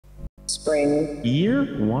Spring. Year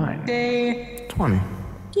 1. Day. 20.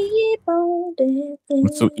 Ew.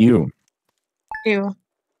 What's so ew? Ew.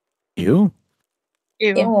 Ew?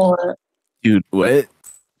 Ew. Dude, what?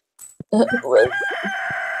 Let's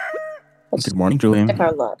Good morning, Julian. check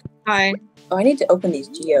our luck. Hi. Oh, I need to open these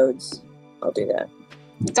geodes. I'll do that.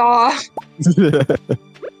 Stop.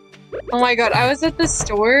 Oh my god, I was at the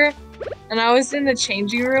store and I was in the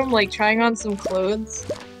changing room, like trying on some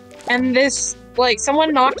clothes. And this, like,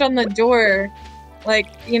 someone knocked on the door, like,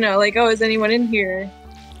 you know, like, oh, is anyone in here?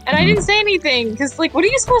 And I didn't say anything, because, like, what are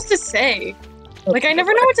you supposed to say? Like, I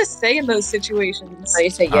never know what to say in those situations. Oh,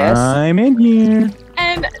 you say yes? I'm in here.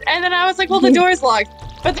 And then I was like, well, the door's locked.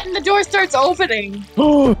 But then the door starts opening.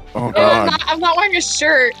 Oh, And God. I'm not wearing a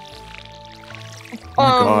shirt. Oh,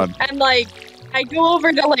 my God. And, like, I go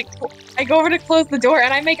over to close the door,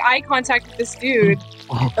 and I make eye contact with this dude.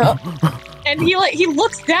 And he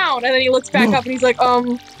looks down, and then he looks back up, and he's like,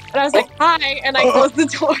 and I was like, hi, and I closed the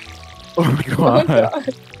door. Oh, my God. Oh, my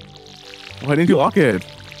God. Why didn't you lock it?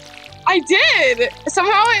 I did!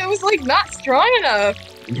 Somehow it was, like, not strong enough.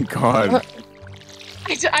 Oh, my God.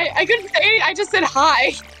 I couldn't say anything, I just said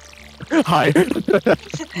hi. Hi.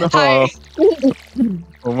 No. Hi.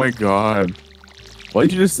 Oh, my God. Why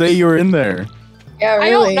did you just say you were in there? Yeah, really. I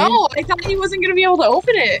don't know, I thought he wasn't gonna be able to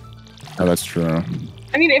open it. Oh, that's true.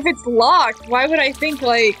 I mean, if it's locked, why would I think,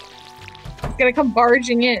 like, it's gonna come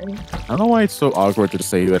barging in? I don't know why it's so awkward to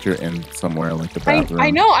say that you're in somewhere, like the bathroom.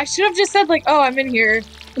 I know, I should have just said, like, oh, I'm in here.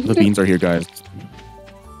 The beans are here, guys.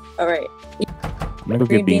 All right. I'm gonna go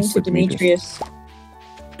Green get bean beans to Demetrius.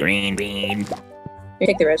 Green bean. You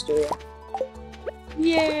take the rest, Julia.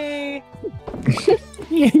 Yay.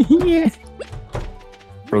 Yeah.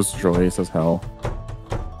 Rose Joyce as hell.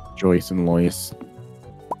 Joyce and Lois.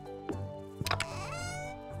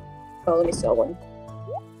 Oh, let me sell one.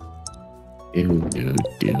 Ew.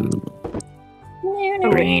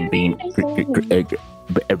 Green bean.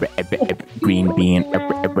 Green bean.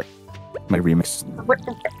 My remix.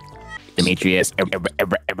 Demetrius.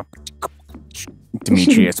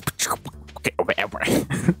 Demetrius.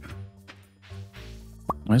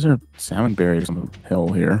 Why is there salmon berries on the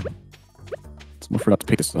hill here? Someone forgot to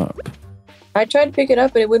pick this up. I tried to pick it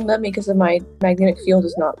up, but it wouldn't let me because of my magnetic field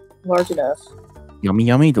is not large enough. Yummy,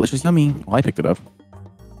 yummy, delicious, yummy. Well, I picked it up.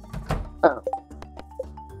 Oh.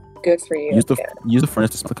 Good for you. Use the furnace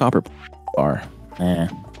to smelt the copper bar. I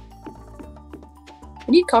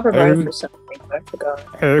need copper bar for something. I forgot.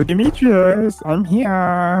 Hey, Demetrius, I'm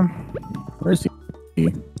here. Where is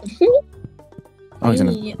he? Oh,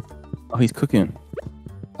 he's cooking.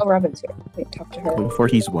 Oh, Robin's here. Wait, talk to her. Looking for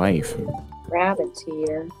his wife. Robin's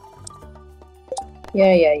here.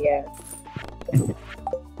 Yeah.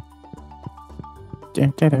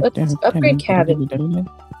 Let's upgrade cabin.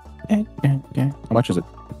 How much is it?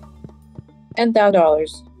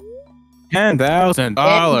 $10,000.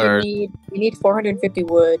 $10,000. You need 450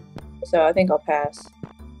 wood, so I think I'll pass.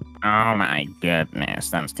 Oh my goodness,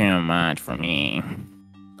 that's too much for me.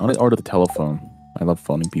 I want to order the telephone. I love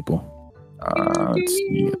phoning people. Let's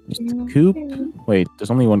see. Is the coop? Wait, there's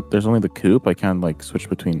only one. There's only the coop. I can't like switch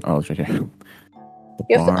between. Oh, it's right here.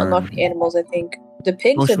 You have to unlock the animals, I think. The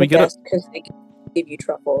pigs are the best because they give you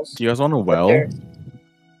truffles. Do you guys want a well?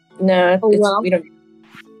 No, well? we don't.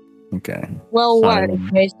 Okay. Well, what? It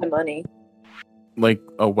waste the money. Like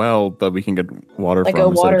a well that we can get water Like from a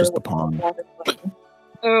instead water, of just the pond.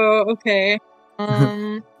 Oh, okay.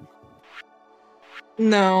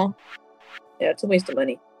 No. Yeah, it's a waste of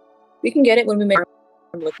money. We can get it when we make our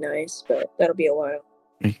farm look nice, but that'll be a while.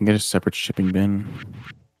 You can get a separate shipping bin.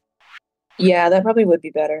 Yeah, that probably would be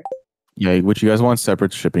better. Yeah, would you guys want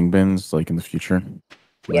separate shipping bins like in the future?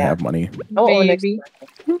 When I have money. Oh, Baby.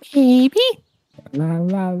 Baby. La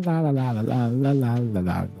la la la la la la la la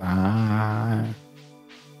la la.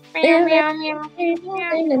 Meow, meow, meow,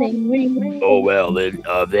 meow. Oh well, then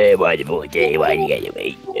very wonderful day. Why do you gotta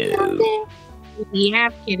wait? No. Kitty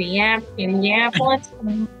yap, kitty yap, kitty yap. Let's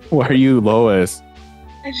go. Why are you Lois?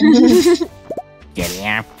 Giddy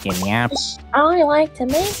yap, giddy yap. I like to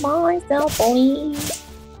make myself believe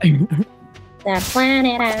that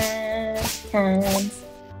planet Earth comes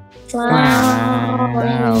slowly.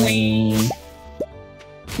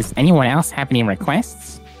 Does anyone else have any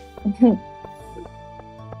requests?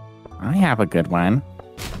 I have a good one.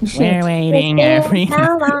 We're waiting every.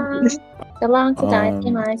 How long? So long to die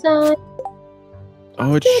in my son.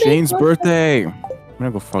 Oh, it's Shane's birthday. I'm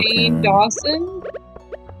gonna go fuck Shane him. Dawson?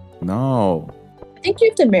 No. I think you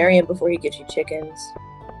have to marry him before he gives you chickens.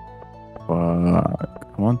 Fuck.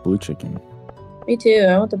 I want blue chicken. Me too.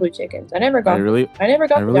 I want the blue chickens. I never got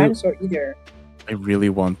the dinosaur either. I really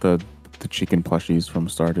want the the chicken plushies from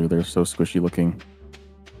Stardew. They're so squishy looking.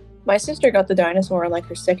 My sister got the dinosaur on like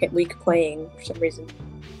her second week playing for some reason.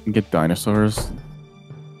 You can get dinosaurs.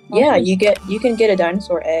 Yeah, you can get a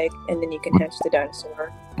dinosaur egg and then you can hatch the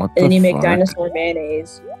dinosaur. What And then the you make fuck? dinosaur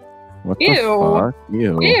mayonnaise. What Ew. the fuck?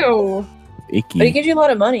 Ew. Ew. Icky. But it gives you a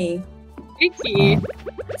lot of money. Icky.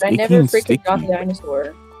 It's I icky never and freaking got the sticky.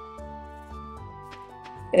 dinosaur.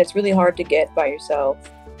 And it's really hard to get by yourself.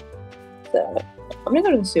 So I'm gonna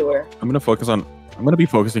go to the sewer. I'm gonna be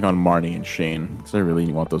focusing on Marnie and Shane because I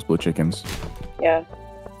really want those blue chickens. Yeah.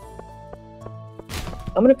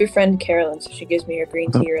 I'm gonna befriend Carolyn so she gives me her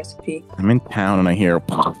green tea recipe. I'm in town and I hear.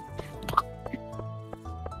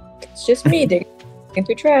 It's just me digging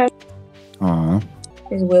through trash. Aw.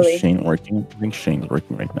 Here's Willie. Is Shane working? I think Shane's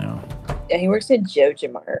working right now. Yeah, he works at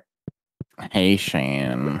Joja Mart. Hey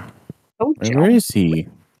Shane. Oh, Where is he?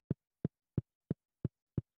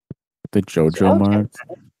 The JoJo Mart.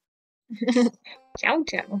 Chow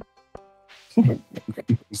chow.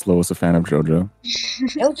 Is Lois a fan of JoJo?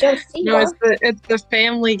 Jojo, see No, ya. it's the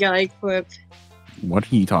Family Guy clip.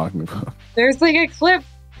 What are you talking about? There's like a clip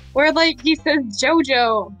where like he says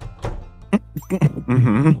JoJo.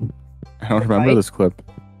 Mm-hmm. I don't remember Right. this clip.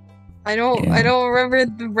 I don't remember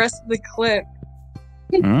the rest of the clip.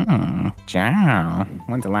 Joe,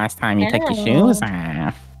 when's the last time you took your Ow. shoes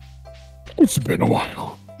off? It's been a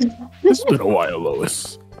while. It's been a while,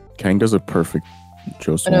 Lois. Kang does a perfect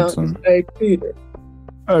Joe I know. Swanson. Hey, Peter.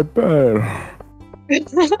 I bet.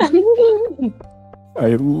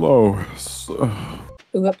 Hey, Lois.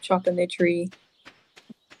 Who up chopping the tree?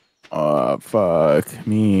 Fuck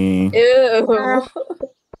me. Ew.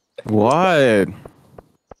 What?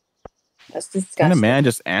 That's Can a disgusting. man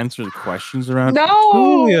just answer the questions around? No!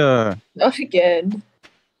 Julia. Not again.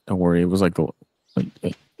 Don't worry, it was like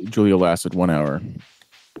Julia lasted 1 hour.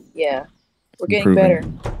 Yeah. We're getting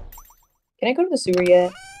Improving. better. Can I go to the sewer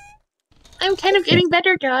yet? I'm kind of getting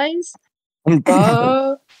better, guys. I'm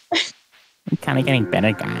Uh, kind of getting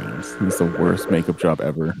better, guys. It's the worst makeup job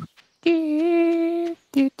ever.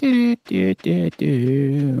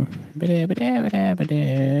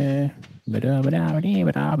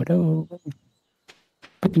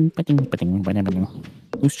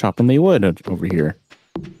 Who's chopping the wood over here?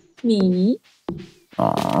 me.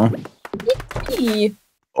 Aw. Me.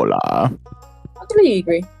 Hola.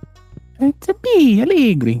 Allegri. It's a bee,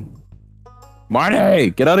 allegri.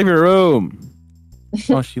 Marty, get out of your room.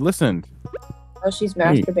 Oh, she listened. Oh, she's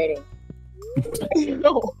masturbating.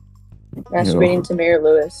 No. Masturbating to Mayor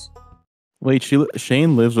Lewis. Wait,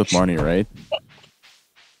 Shane lives with Marnie, right?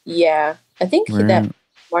 Yeah. I think Where- that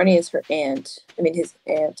Marnie is her aunt. I mean, his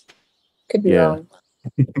aunt. Could be Yeah. wrong.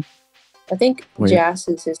 I think Wait. Jas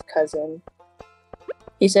is his cousin.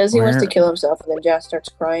 He says he wants to Where- kill himself, and then Jas starts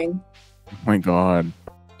crying. Oh my god.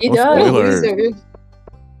 He Oh, does. spoiler.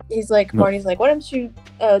 He's like, No. Marnie's like, why don't you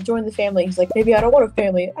join the family? He's like, maybe I don't want a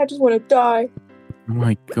family. I just want to die. Oh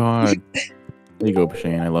my god. There you go,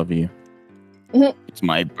 Shane. I love you. Mhm. It's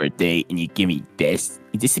my birthday and you give me this.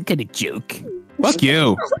 Is this some kind of joke? Fuck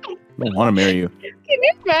you. I don't want to marry you. Can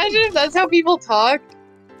you imagine if that's how people talk?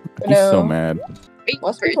 He's so No. mad.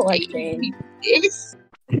 Most people like Shane. Yes.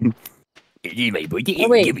 It's my birthday. Oh,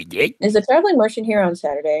 wait. Give me that. Is the traveling Martian here on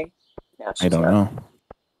Saturday? No, I she's don't not. know.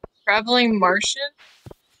 Traveling Martian?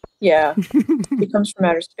 Yeah, he comes from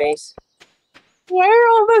outer space. Why are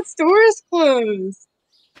all the stores closed?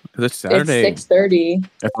 Because it's Saturday. It's 6:30.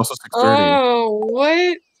 It's also 6:30. Oh,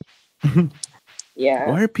 what?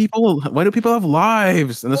 Yeah. Why do people have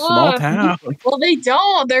lives in a small Ugh. town? Well, they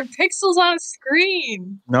don't. They're pixels on a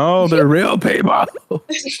screen. No, they're real people.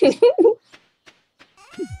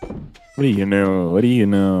 What do you know? What do you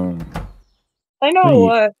know? I know Hey.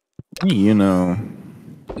 what. What do you know?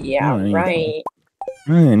 Yeah, Right. right.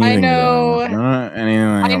 Anything know- wrong. Not anything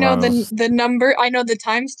I know else. the number. I know the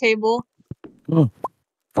times table. Oh,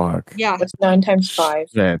 fuck. Yeah. What's 9 times 5?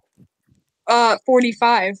 Shit.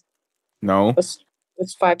 45. No. What's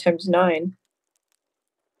 5 times 9?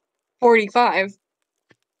 45.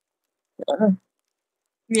 Uh,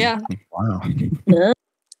 Yeah. Wow. Yeah.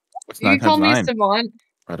 What's You 9 can call times me 9? savant.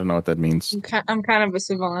 I don't know what that means. I'm kind of a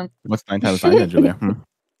savant. What's 9 times 9 then, Julia?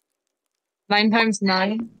 9 times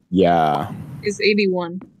 9 Yeah. is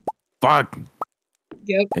 81. Fuck.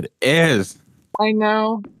 Yep. It is. I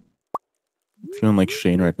know. I'm feeling like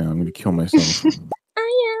Shane right now. I'm gonna kill myself.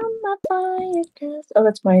 I am a firecracker. Oh,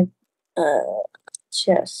 that's my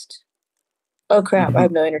chest. Oh crap! I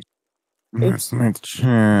have no energy. That's my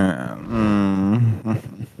chat.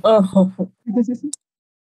 Oh,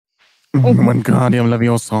 Wingardium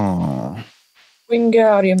Leviosa.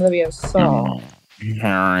 Wingardium Leviosa.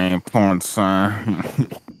 Harry Potter.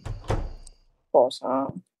 Posa.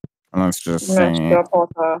 Let's just say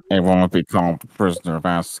it won't be called prisoner of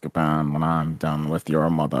Azkaban when I'm done with your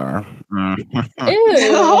mother.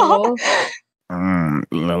 Ew.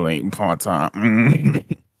 Lily Potter.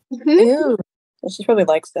 Ew. She probably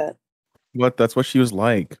likes that. What? That's what she was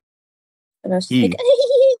like. And I was just like,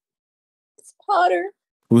 it's Potter.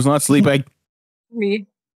 Who's not sleeping? Me.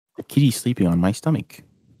 The kitty's sleeping on my stomach.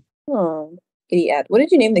 Oh, idiot. What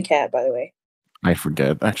did you name the cat, by the way? I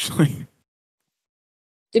forget, actually.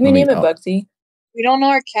 Did we name it Bugsy? We don't know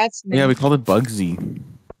our cat's name. Yeah, we called it Bugsy.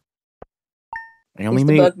 I only He's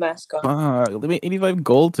the made bug mascot. I only made 85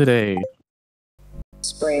 gold today.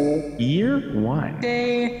 Spring. Year 1.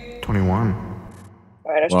 Day 21.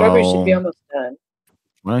 Alright, our strawberries should be almost done.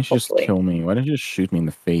 Why don't you just kill me? Why don't you just shoot me in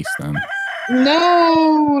the face then?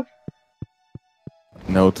 No.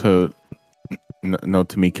 No to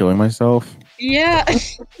me killing myself? Yeah.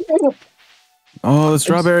 Oh, the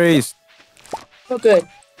strawberries! Oh, good.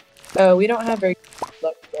 Oh, we don't have very good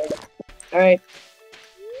luck today. Alright.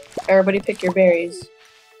 Everybody pick your berries.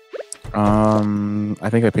 I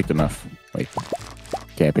think I picked enough. Wait.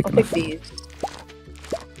 Okay, I picked I'll enough. pick these.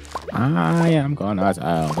 I am gonna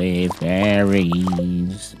sell these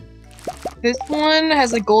berries. This one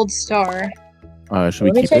has a gold star. Should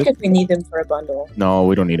we Let me keep check it? if we need them for a bundle. No,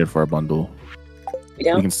 we don't need it for a bundle. We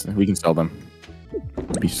don't? We can sell them.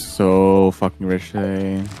 We'd be so fucking rich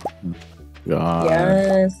today. God.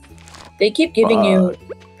 Yes. They keep giving you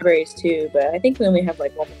berries too, but I think we only have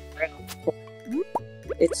like one more round.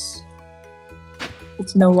 It's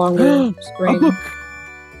no longer spring.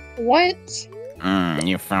 What?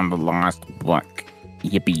 You found the lost book.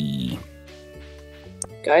 Yippee.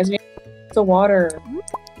 Guys, we have the water.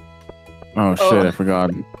 Oh shit, I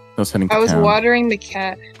forgot. I was heading to I was town. watering the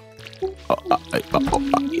cat.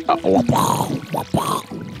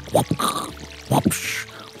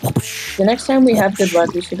 The next time we have good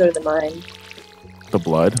luck, we should go to the mine. The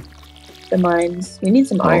blood? The mines. We need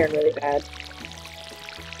some iron really bad.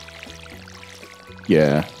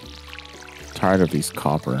 Yeah. Tired of these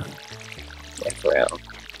copper. Yeah, for real.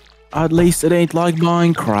 At least it ain't like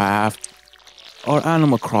Minecraft or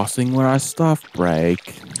Animal Crossing where our stuff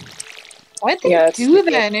break. Why'd they do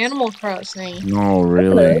that in Animal Crossing? No,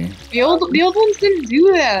 really. The old ones didn't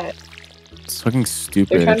do that. It's fucking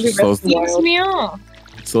stupid. It just slows me off.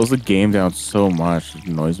 It slows the game down so much. It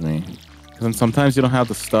annoys me. Because then sometimes you don't have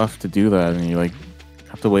the stuff to do that, and you like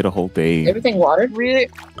have to wait a whole day. Everything watered?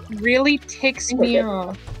 Really ticks me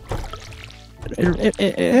off.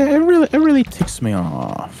 It really ticks me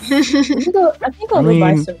off. I think I'll go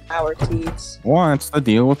buy some power seeds. What's the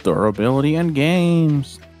deal with durability and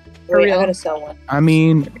games? Wait, I gotta sell one. I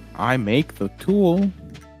mean, I make the tool.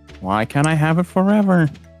 Why can't I have it forever?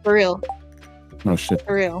 For real. No shit.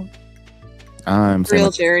 For real. I'm For real,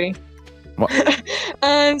 like, Jerry. What?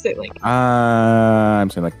 I'm saying like. I'm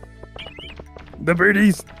saying like. The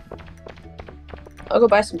birdies. I'll go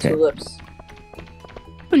buy some tulips.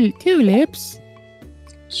 Tulips. Tulips.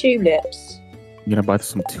 You gonna buy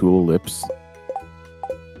some tulips?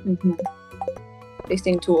 They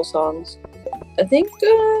sing tool songs. I think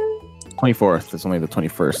 24th. It's only the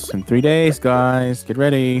 21st. In 3 days, guys. Get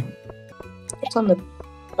ready. it's on the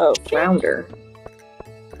flounder.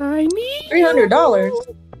 I need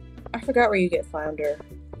 $300. I forgot where you get flounder.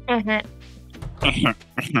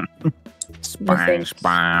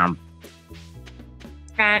 SpongeBob.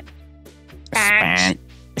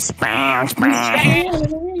 Sponge.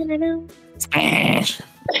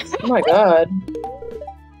 Oh my god.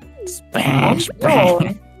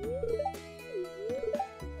 SpongeBob.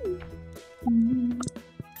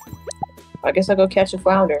 I guess I'll go catch a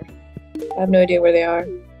flounder. I have no idea where they are.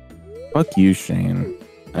 Fuck you, Shane.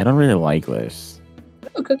 I don't really like this.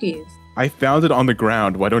 Oh, cookies. I found it on the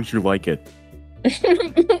ground. Why don't you like it?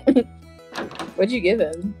 What'd you give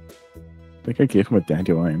him? I think I gave him a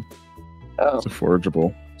dandelion. Oh. It's a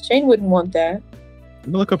forageable. Shane wouldn't want that. I'm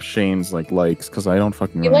gonna look up Shane's likes because I don't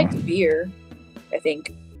fucking He know. likes beer, I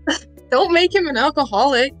think. Don't make him an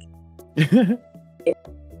alcoholic.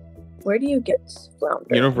 Where do you get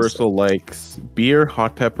flounder? Universal likes beer,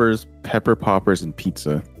 hot peppers, pepper poppers, and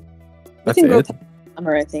pizza. That's You can it. go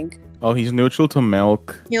summer, I think. Oh, he's neutral to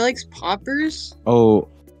milk. He likes poppers. Oh,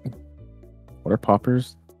 what are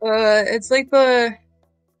poppers? It's like the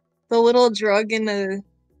little drug in a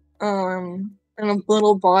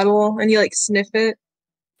little bottle, and you like sniff it.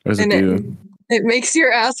 What does it and do? It makes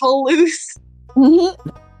your asshole loose.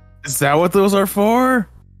 Is that what those are for?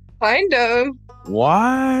 Kind of.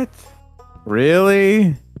 What?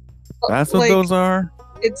 Really? That's what Like, those are?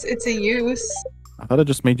 It's a use. I thought it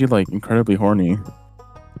just made you like incredibly horny.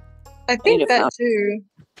 I think that too.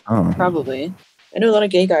 Oh. Probably. I know a lot of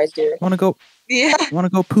gay guys do. Want to go? Yeah. Want to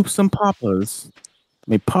go poop some papas?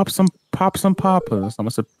 They pop some papas. I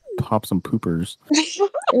must have pop some poopers.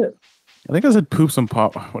 Ew. I think I said poop some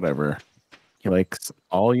pop. Whatever. He likes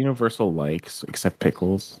all universal likes except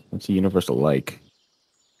pickles. What's a universal like?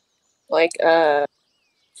 Like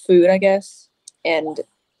food, I guess, and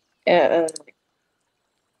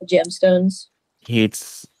gemstones. He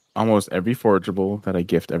hates almost every forageable that I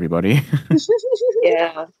gift everybody,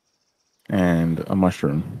 Yeah. and a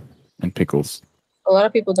mushroom and pickles. A lot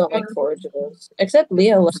of people don't like forageables, except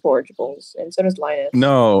Leo loves forageables, and so does Linus.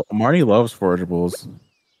 No, Marnie loves forageables.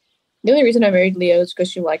 The only reason I married Leo is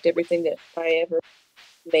because she liked everything that I ever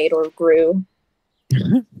made or grew.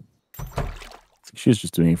 She was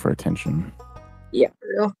just doing it for attention. Yeah.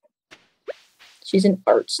 Real. She's an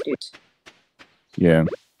art student, Yeah,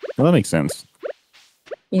 well, that makes sense.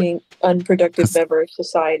 meaning unproductive member of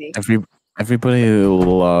society. Everybody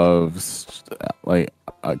loves, like,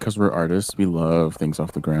 because we're artists, we love things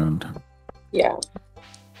off the ground. Yeah.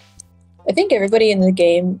 I think everybody in the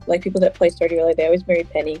game, like people that play Stardew Valley, they always marry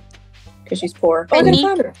Penny because she's poor. Oh, I Penny.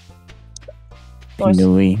 found her.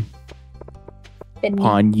 Penny, Penny.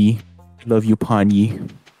 Ponyi, love you, Ponyi.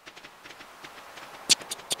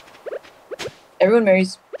 Everyone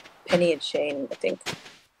marries Penny and Shane, I think,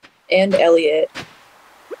 and Elliot.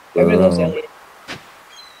 Everybody loves Elliot.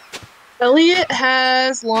 Elliot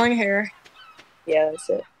has long hair. Yeah, that's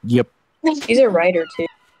it. Yep. He's a writer too,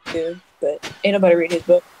 but ain't nobody read his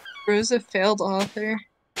book. Bro's a failed author.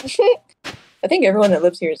 I think everyone that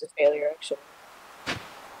lives here is a failure, actually.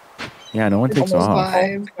 Yeah, no one takes Almost off.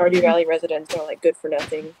 vibe. Stardew Valley residents are like good for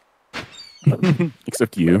nothing.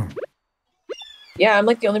 Except you. Yeah, I'm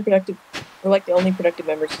like the only productive. We're like the only productive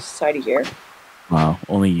members of society here. Wow,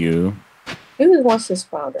 only you. Who wants this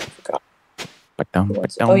founder? I forgot. Who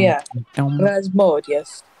wants it? Oh yeah, Raz mode.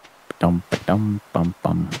 Yes. Bum, bum, bum,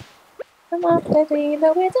 bum. Come on, Daddy,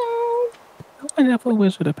 the wizard. Wonderful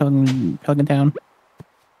wizard of Pelican Town.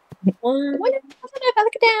 Down.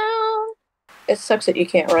 It sucks that you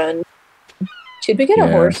can't run. Should we get a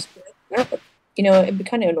Yeah. horse? You know, it'd be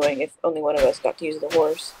kind of annoying if only one of us got to use the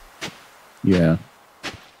horse. Yeah.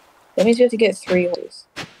 That means we have to get 3 horses.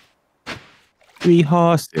 3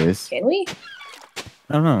 horses. Can we?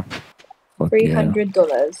 I don't know. Fuck yeah.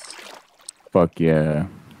 $300. Fuck yeah.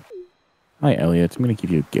 Hi, Elliot. I'm gonna give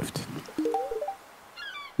you a gift.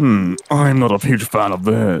 I'm not a huge fan of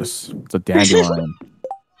this. It's a dandelion.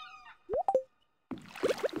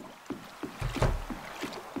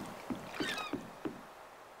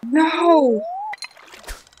 No!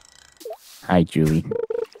 Hi, Julie.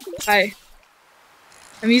 Hi.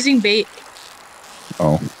 I'm using bait.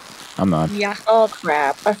 Oh, I'm not. Yeah. Oh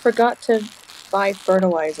crap! I forgot to buy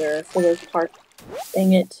fertilizer for those parts.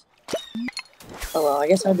 Dang it! Oh well, I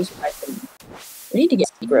guess I'll just buy some. We need to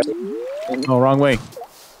get groceries. Oh, wrong way.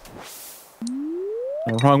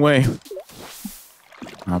 Oh, wrong way.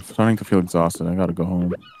 I'm starting to feel exhausted. I gotta go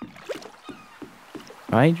home.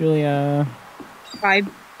 Bye, Julia. Bye.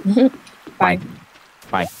 Bye.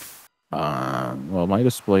 Bye. Well, my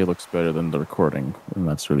display looks better than the recording, and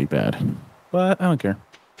that's really bad. But I don't care.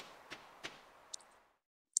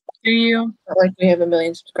 Do you? Not like we have 1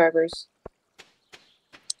 million subscribers.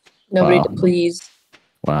 Nobody Wow. to please.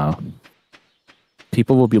 Wow.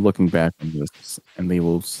 People will be looking back on this, and they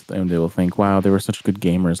will think, "Wow, they were such good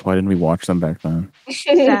gamers. Why didn't we watch them back then?"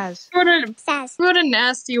 Saz. Wrote a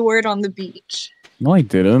nasty word on the beach. No, I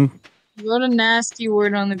didn't. Wrote a nasty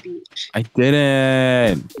word on the beach. I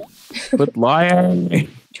didn't. Quit lying.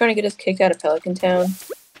 Trying to get us kicked out of Pelican Town.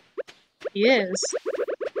 He is.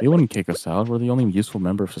 They wouldn't kick us out. We're the only useful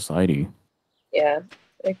member of society. Yeah,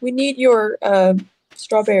 like we need your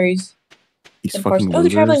strawberries. These And fucking oh, the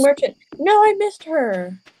traveling losers. merchant. No, I missed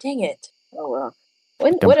her. Dang it. Oh well.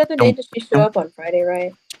 What other day does she show up on? Friday,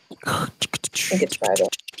 right? I think it's Friday.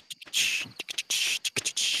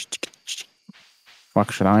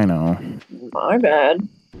 Fuck should I know? My bad.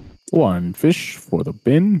 1 fish for the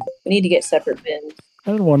bin, We need to get separate bins.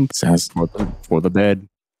 and 1 sass for the bed.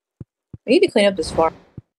 We need to clean up this farm.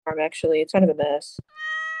 Actually, it's kind of a mess.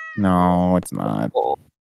 No, it's not. You're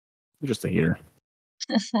just a hater.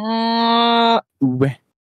 Uh, Weh.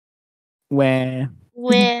 Weh.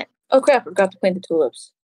 where? Oh crap! I forgot to plant the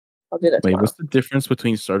tulips. I'll do that Wait, tomorrow. what's the difference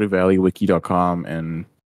between StardewValleyWiki.com and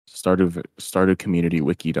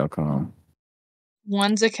StardewCommunityWiki.com?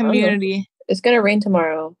 One's a community. It's gonna rain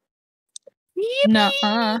tomorrow.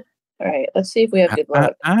 Nuh-uh. All right, let's see if we have good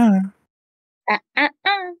luck.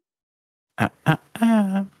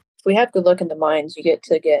 If we have good luck in the mines, you get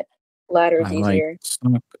to get ladders I easier. like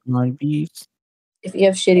snuck my bees. If you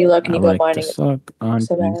have shitty luck and I you go like to mining, it's suck on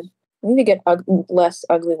so things. bad. I need to get less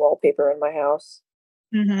ugly wallpaper in my house.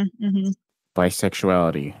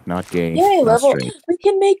 Bisexuality, not gay, Yay, not level. straight.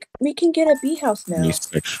 We can get a bee house now.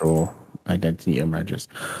 Asexual identity emerges.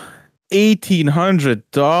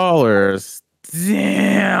 $1,800.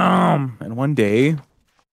 Damn. And one day,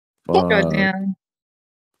 God damn.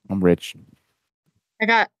 I'm rich. I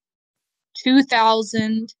got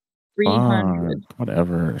 2,300.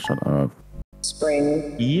 Whatever. Shut up.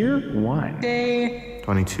 Spring. Year 1. Day.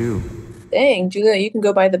 22. Dang, Julia, you can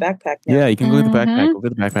go buy the backpack now. Yeah, you can go to the backpack. Mhm. Go to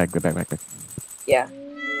the backpack. The backpack. Yeah.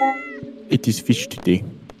 It is fish today.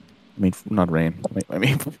 I mean, not rain. I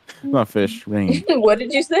mean, not fish. Rain. What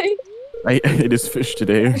did you say? It is fish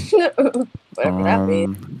today. Whatever that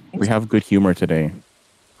means. We have good humor today.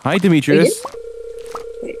 Hi, Demetrius.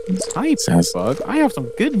 Hi, Bug. I have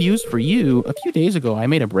some good news for you. A few days ago, I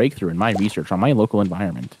made a breakthrough in my research on my local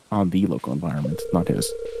environment. On the local environment, not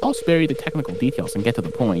his. I'll spare you the technical details and get to the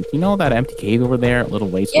point. You know that empty cave over there, a little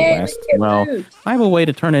ways to the west? Well, I have a way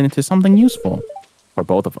to turn it into something useful. For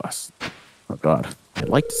both of us. Oh, God. I'd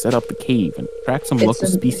like to set up the cave and track some local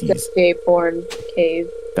species. It's a gay porn cave.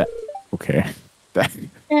 Okay. That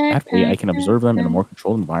way I can observe them in a more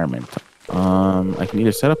controlled environment. I can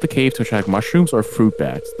either set up the cave to attract mushrooms or fruit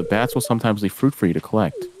bats. The bats will sometimes leave fruit for you to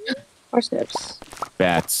collect. Parsnips.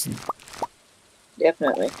 Bats.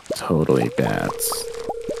 Definitely. Totally bats.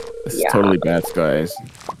 This is totally bats, guys.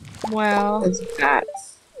 Wow. It's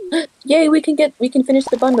bats. Yay, we can finish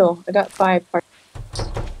the bundle. I got 5 parts.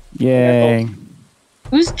 Yay.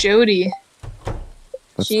 Who's Jody?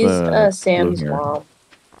 She's Sam's mom.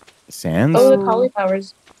 Sans? Oh, the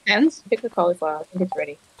cauliflowers. Sans? Pick the cauliflower. I think it's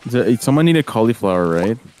ready. Someone needed cauliflower,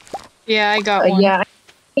 right? Yeah, I got one. Yeah,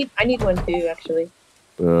 I need one too, actually.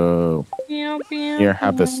 Oh. Here,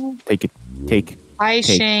 have this. Take it. Take. Hi,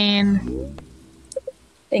 take. Shane.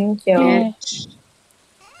 Thank you. Bitch.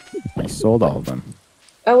 I sold all of them.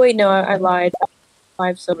 Oh, wait, no, I lied.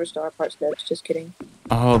 5 silver star parsnips. Just kidding.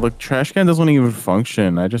 Oh, the trash can doesn't even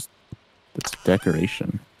function. It's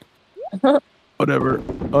decoration. Whatever.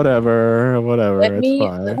 Let It's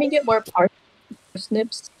fine. me get more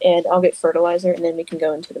parsnips, and I'll get fertilizer, and then we can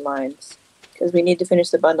go into the mines. Because we need to finish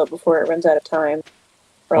the bundle before it runs out of time.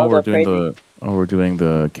 We're doing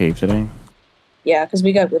the cave today? Yeah, because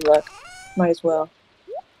we got good luck. Might as well.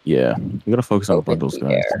 Yeah. We gotta focus on the bundles,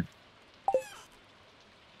 guys.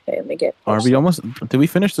 Okay, let me get... Are we almost... Did we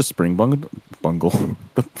finish the spring bungle?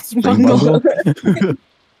 The spring bungle?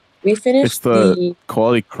 We finished it's the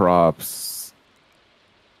quality crops.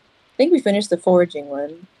 I think we finished the foraging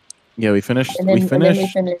one. Yeah, we finished... And then we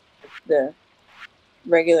finished the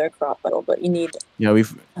regular crop bundle, but you need... Yeah, we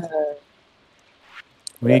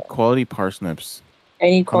need quality parsnips. I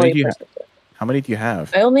need quality parsnips. How many do you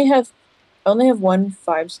have? I only have one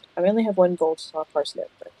gold star parsnip.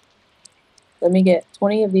 But let me get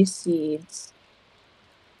 20 of these seeds,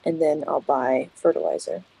 and then I'll buy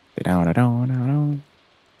fertilizer. Oh,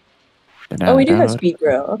 we do have speed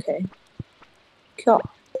grow. Okay. Cool.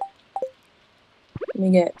 Let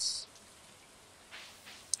me get...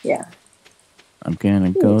 Yeah. I'm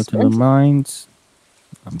gonna go to the mines.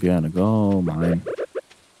 I'm gonna go mine.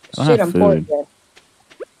 Shit, I'm poor again.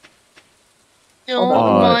 Don't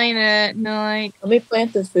mine at night. Let me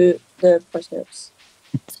plant the parsnips.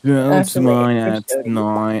 Don't mine at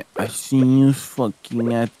night. I see you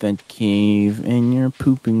fucking at that cave and you're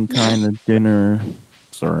pooping kind of dinner.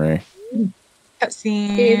 Sorry.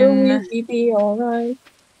 Cutscene. Be alright.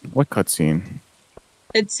 What cutscene?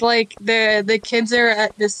 It's like the kids are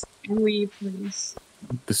at this wee place.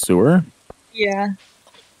 The sewer? Yeah.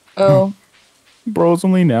 Oh. Bro's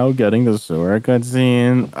only now getting the sewer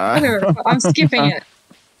cutscene. I'm skipping it.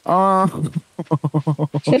 I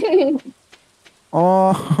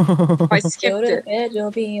skipped it. Bed, you'll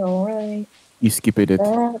be alright. You skipped it.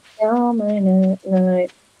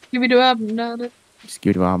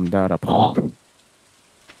 Skip it up.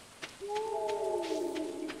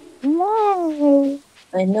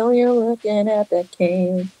 I know you're looking at that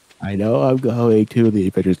cave. I know I'm going to the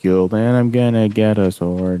Adventures Guild and I'm gonna get a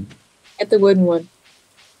sword. Get the wooden one.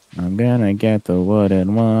 I'm gonna get the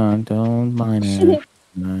wooden one. Don't mind it.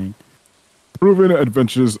 Proven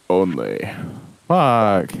adventures only.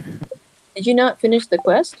 Fuck. Did you not finish the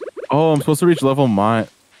quest? Oh, I'm supposed to reach level mine.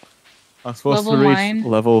 I'm supposed to reach mine?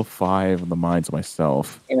 level 5 of the mines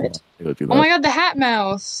myself. Damn it. Oh my god, the hat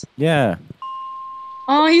mouse. Yeah.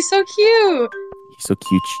 Oh, he's so cute. He's so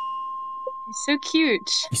cute. He's so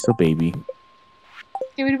cute. He's so baby.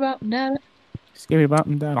 Scary about that. Scary about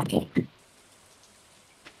that.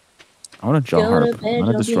 I want to jaw harp. I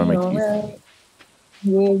want to destroy my teeth.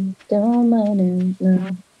 You don't mind it,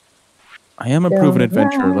 no. I am a proven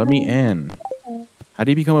adventurer. Let me in. How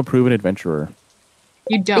do you become a proven adventurer?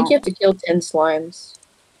 You I think don't. you have to kill 10 slimes.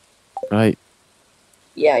 Right.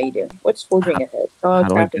 Yeah, you do. What's forging ahead? Oh, How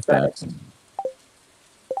do I crafted get that? furnace.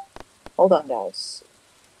 Hold on, guys.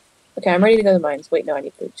 Okay, I'm ready to go to the mines. Wait, no, I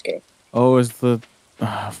need food. Just kidding. Oh, is the...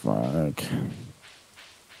 Ah, fuck.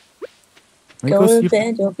 Let me Go see to if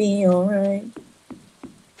bed, you'll be alright.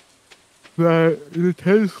 the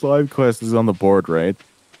 10 slime quest is on the board, right?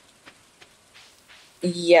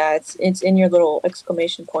 Yeah, it's in your little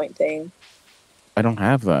exclamation point thing. I don't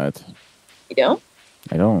have that. You don't?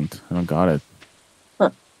 I don't got it.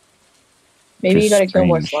 Maybe you Just gotta kill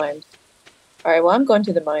more strange. slimes. Alright, well, I'm going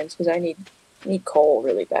to the mines because I need coal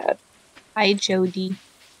really bad. Hi, Jody.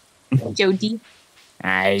 Jody.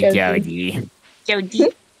 Hi, Jody. Jody. Jody.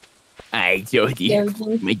 Hi, Jody.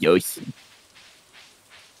 Jody. My Josie.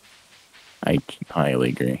 I highly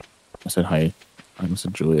agree. I said hi. I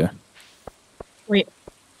said Julia.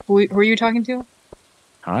 Who are you talking to?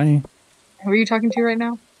 Hi. Who are you talking to right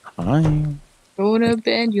now? Hi. Go to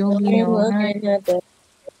bed, you'll be You're alright. looking at the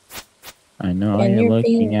I know and you're you're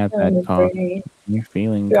looking feeling at kind that of top. brave. You're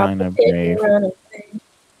feeling Drop kind the of pick brave. and run away.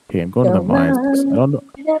 Okay, I'm going to the Go mines. I don't know.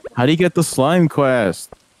 run. How do you get the slime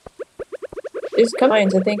quest? Just come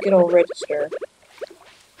mines. I think it'll register.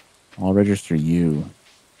 I'll register you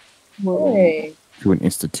Whoa. Hey. to an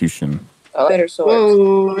institution. Oh, better swords.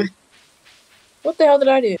 Whoa. What the hell did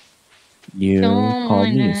I do? You call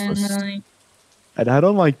me Don't useless. mind. And I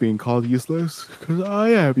don't like being called useless because I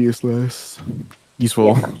am useless.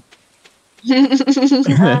 Useful.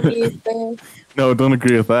 I'm useless. No, don't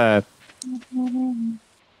agree with that.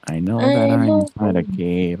 I know that I'm I'm inside a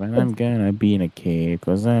cave and I'm gonna be in a cave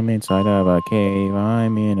because I'm inside of a cave.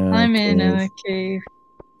 I'm in a I'm cave. in a cave.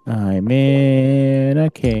 I'm in a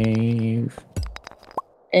cave.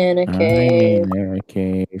 in a I'm cave. in a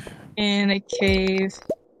cave. In a cave.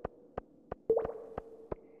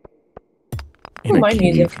 In Ooh, a my cave.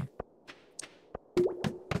 music.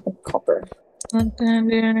 Copper. Oh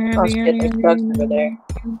shit, there's bugs over there.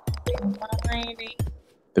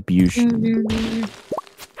 The beauty.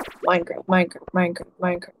 Minecraft.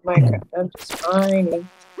 I'm just mining.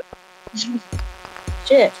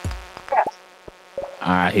 Shit.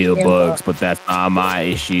 I heal Yeah, bugs, but that's not my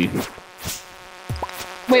issue.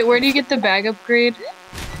 Wait, where do you get the bag upgrade?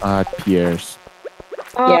 Pierre's.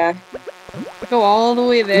 Oh, Yeah. go all the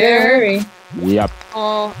way You better there. hurry. Yep.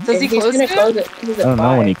 Oh, does he He's close gonna it? close it. He's I at don't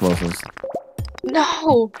know when 5. he closes.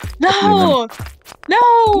 No! Even No! You can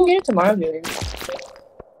No! get it tomorrow, dude.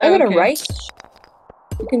 I got a Okay. rice.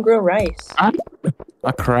 You can grow rice.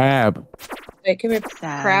 A crab. Wait, come here.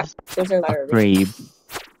 Crap. There's our A ladder over here.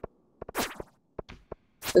 crab.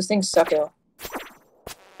 Those things suck, though.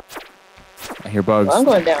 I hear bugs. Well, I'm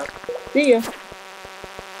going down. See ya.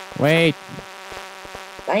 Wait.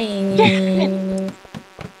 Bye.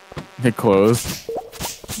 It closed.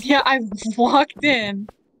 Yeah, I walked in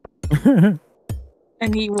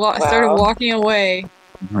and he started Wow. walking away.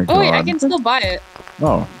 My Oh, wait, I God. can still buy it.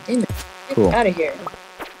 Oh, Get cool. out of here.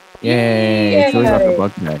 Yay. Yay. Julie got the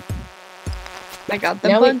bug back. I got the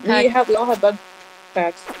Now bug pack. we all have bug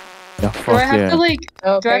packs. Yeah, Do I fuck have yeah. to like?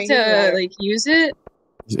 Oh, Do I have okay, here's the to ladder. like use it?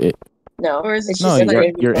 Is it- No. Or is it it's just No, in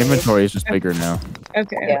like- your inventory is just bigger now.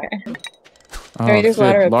 Okay. Yeah. Okay. Oh, Alright, there's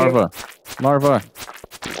a shit. ladder up here. Larva.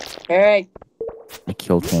 Alright, I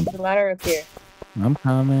killed him. there's a ladder up here. I'm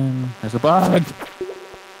coming. There's a bug.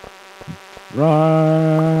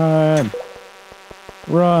 Run.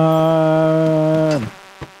 Run.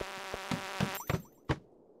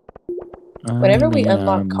 Whenever we I'm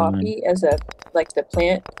unlock in a coffee as the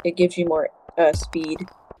plant, it gives you more speed.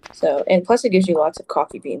 So, and plus it gives you lots of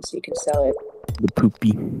coffee beans so you can sell it. the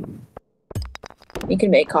poopy. You can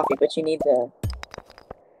make coffee, but you need the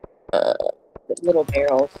little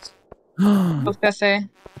barrels. Oh, Fefe.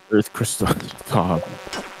 Earth crystal. Top.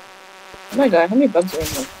 Oh my god, how many bugs are in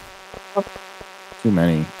here? Too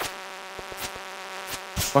many.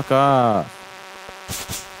 Fuck off.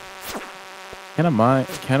 Can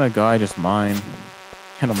a guy just mine?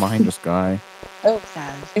 Can a mine just guy? Oh,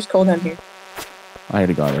 there's coal down here. I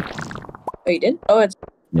already got it. Oh, you did? Oh,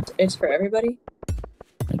 Yep. it's for everybody?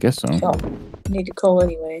 I guess so. Oh, you need the coal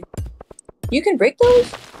anyway. You can break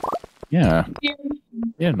those? Yeah. Yeah.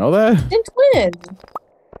 You didn't know that? Since when?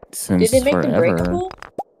 Since Did it make them forever. breakable?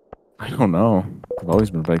 I don't know. They've always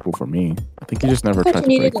been breakable for me. I think you just never I thought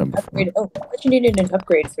tried you to break needed them an before. upgrade. Oh, I thought you needed an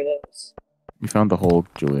upgrade for those. You found the hole,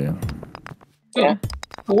 Julia. Yeah.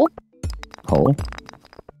 Hole?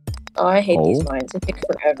 Oh, I hate these Hole? mines. They take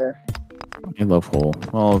forever. I love hole.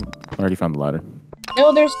 Well, I already found the ladder. No,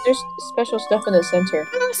 No, there's special stuff in the center.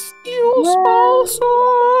 Rescue small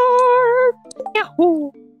sword.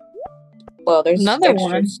 Yahoo! Well, there's Another extra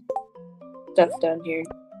one. stuff down here.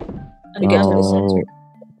 To get to the center.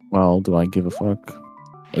 Well, do I give a fuck?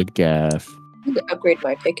 Egg gaff. I need to upgrade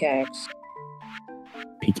my pickaxe.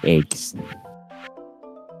 Pick eggs.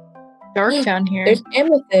 Dark down here. There's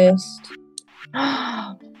amethyst.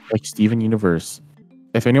 Like Steven Universe.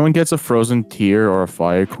 If anyone gets a frozen tear or a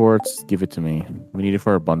fire quartz, give it to me. We need it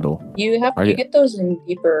for our bundle. You get those in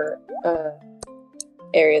deeper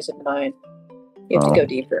areas of mine. You have to go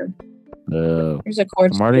deeper. There's a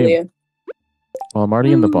quartz I'm already- Julia. Well, I'm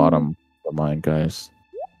already in the bottom of mine, guys.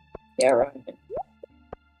 Yeah, right.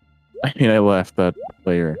 I mean, I left that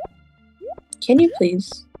layer. Can you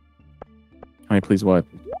please? Can I please what?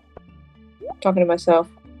 Talking to myself.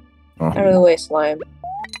 Oh, Out of the way, slime.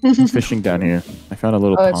 I'm fishing down here. I found a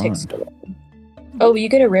little Oh, it pond. takes so long. Oh, you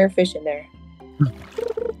get a rare fish in there.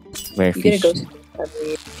 Rare You get a fish. ghost, I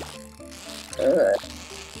believe.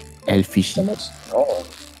 Elfish. So much. Oh.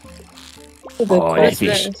 Oh, What's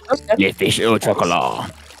fish. this? Le fish au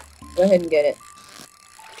chocolat. Go ahead and get it.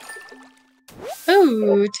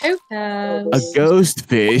 Ooh, A topaz. ghost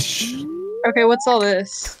fish. Okay, what's all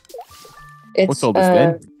this? It's What's all this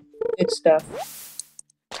then? good stuff.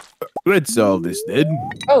 Let's solve this then.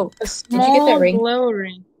 Oh, A you small get that ring? glow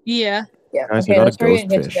ring. Yeah. yeah. Guys, I Okay, got a let's hurry ghost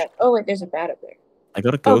and get to fish. that. Oh wait, there's a bat up there. I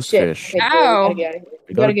got a Oh ghost shit. fish. Okay, Ow. we gotta get out of here. I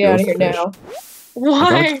We got gotta a get out of ghost here fish. now.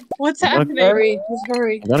 Why? What's I got a- happening? Hurry, just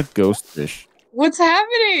hurry. I got a ghost fish. What's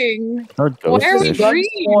happening? I got a ghost Why are we fish. green?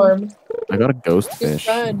 Storm. I got a ghost Just fish.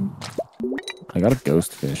 run. I got a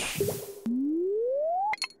ghost fish.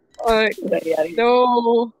 We gotta get out of here.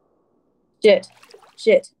 No. Shit.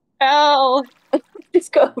 Hell.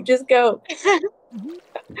 Just go.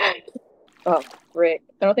 Oh, Rick.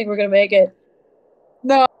 I don't think we're gonna make it.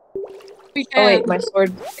 No. We Oh wait, can't. my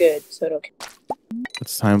sword's good, so it'll.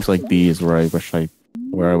 It's times like these where I wish you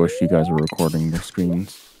guys were recording your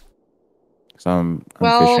screens. So I'm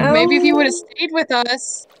Well, fishing. maybe if you would have stayed with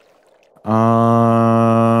us. A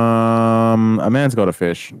man's got a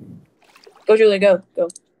fish. Go, Julia, go.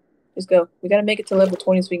 Just go. We gotta make it to level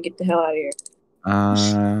 20 so we can get the hell out of here.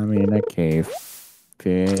 I'm in a cave.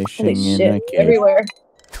 Fishing Holy in shit. a cave. Everywhere.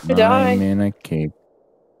 To die. I'm in a cave.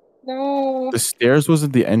 No. The stairs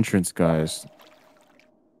wasn't the entrance, guys.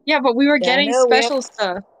 Yeah, but we were Yeah, I getting know, we have- special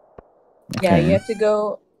stuff. Yeah, Okay. you have to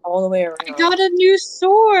go all the way around. I got a new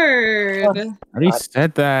sword. Oh. I already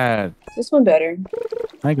said that. Is this one better?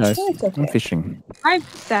 Hi guys. Oh, it's okay. I'm fishing. Hi,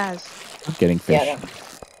 Saz. I'm getting fish. Yeah, no.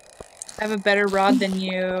 I have a better rod than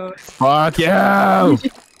you. Fuck you!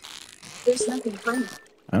 There's nothing funny.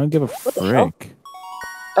 I don't give a What the hell? frick.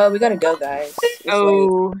 Oh, we gotta go, guys. It's late.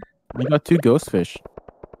 Oh. I got 2 ghost fish.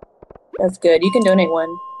 That's good. You can donate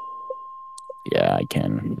one. Yeah, I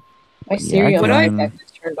can. My Yeah, Siri on What my do I- iPad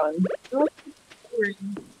is turned on.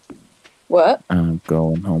 What? I'm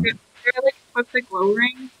going home. Like, what's the glow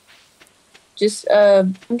ring? Just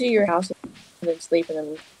come to your house and then sleep and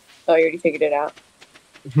then. Oh, you already figured it out.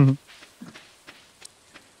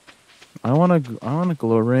 I want a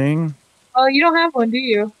glow ring. Oh, you don't have one, do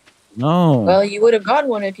you? No. Well, you would have gotten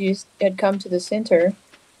one if you had come to the center.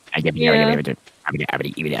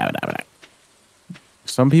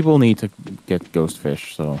 Some people need to get ghost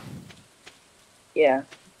fish, so Yeah.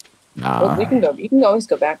 Well, we can go. You can always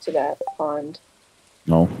go back to that pond.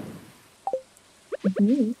 no.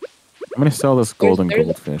 Mhm. I'm gonna sell this golden there's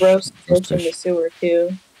goldfish. Gross Ghost fish in the fish. sewer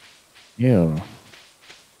too. Ew.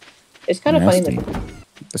 It's kind of funny Nasty. that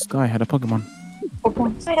This guy had a Pokemon.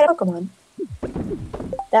 Pokemon. I had a Pokemon.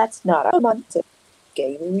 That's not a Pokemon. It's a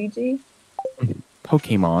gay Luigi.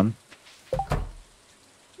 Pokemon.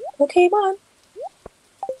 Pokemon.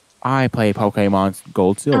 I play Pokemon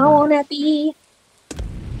Gold I Silver. wanna be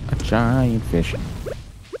A giant fish.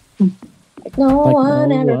 like no Like one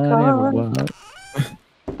no ever one ever caught. was.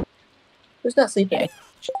 Who's not sleeping?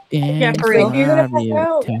 Yeah, for real. You're gonna pass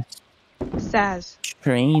out. Saz.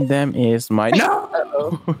 Train them is my no.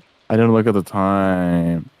 Uh-oh. I didn't look at the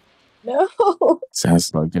time. No.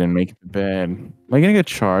 Saslo didn't make it to bed. Am I gonna get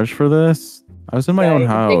charged for this? I was in my Yeah, own it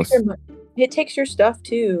house. takes your it takes your stuff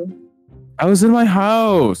too. I was in my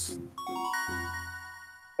house.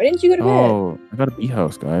 Why didn't you go to bed? Oh, I got a bee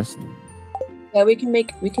house, guys. Yeah, we can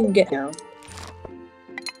get now.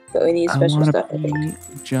 But we need special I wanna stuff. I think. be a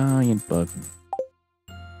giant bug.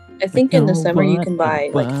 I think in the know summer you what can buy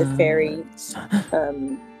it like the fairy was.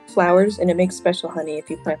 flowers, and it makes special honey if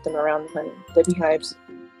you plant them around the beehives.